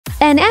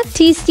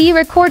NFTs see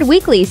record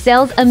weekly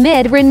sales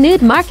amid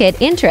renewed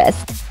market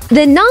interest.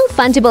 The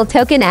non-fungible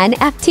token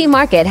NFT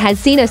market has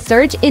seen a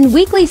surge in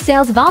weekly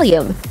sales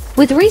volume,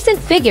 with recent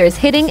figures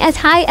hitting as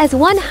high as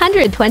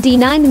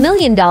 $129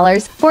 million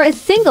for a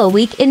single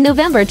week in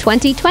November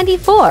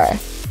 2024.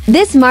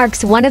 This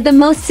marks one of the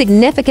most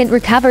significant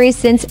recoveries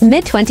since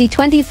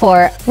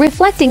mid-2024,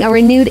 reflecting a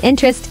renewed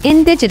interest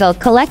in digital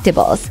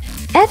collectibles.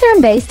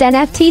 Ethereum-based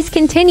NFTs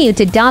continue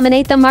to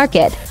dominate the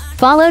market,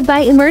 followed by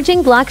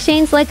emerging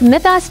blockchains like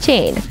Mythos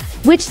Chain,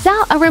 which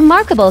saw a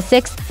remarkable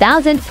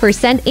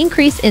 6,000%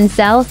 increase in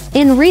sales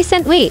in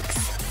recent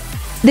weeks.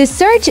 The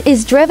surge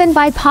is driven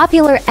by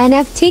popular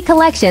NFT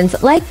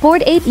collections like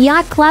Bored Ape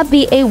Yacht Club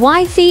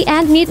BAYC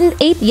and Mutant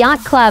Ape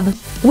Yacht Club,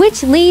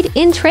 which lead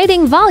in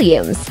trading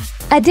volumes.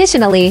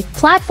 Additionally,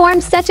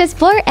 platforms such as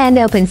Blur and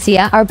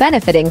OpenSea are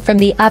benefiting from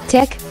the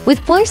uptick,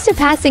 with Blur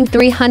surpassing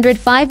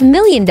 $305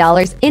 million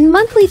in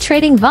monthly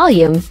trading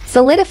volume,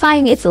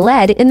 solidifying its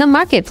lead in the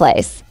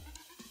marketplace.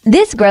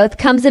 This growth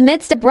comes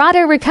amidst a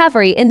broader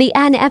recovery in the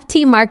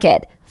NFT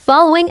market,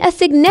 following a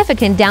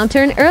significant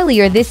downturn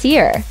earlier this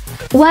year.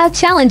 While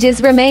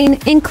challenges remain,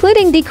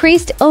 including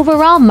decreased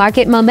overall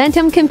market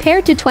momentum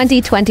compared to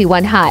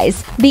 2021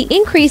 highs, the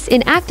increase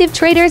in active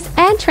traders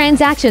and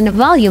transaction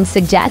volume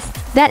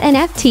suggests that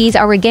NFTs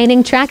are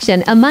regaining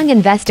traction among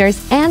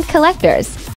investors and collectors.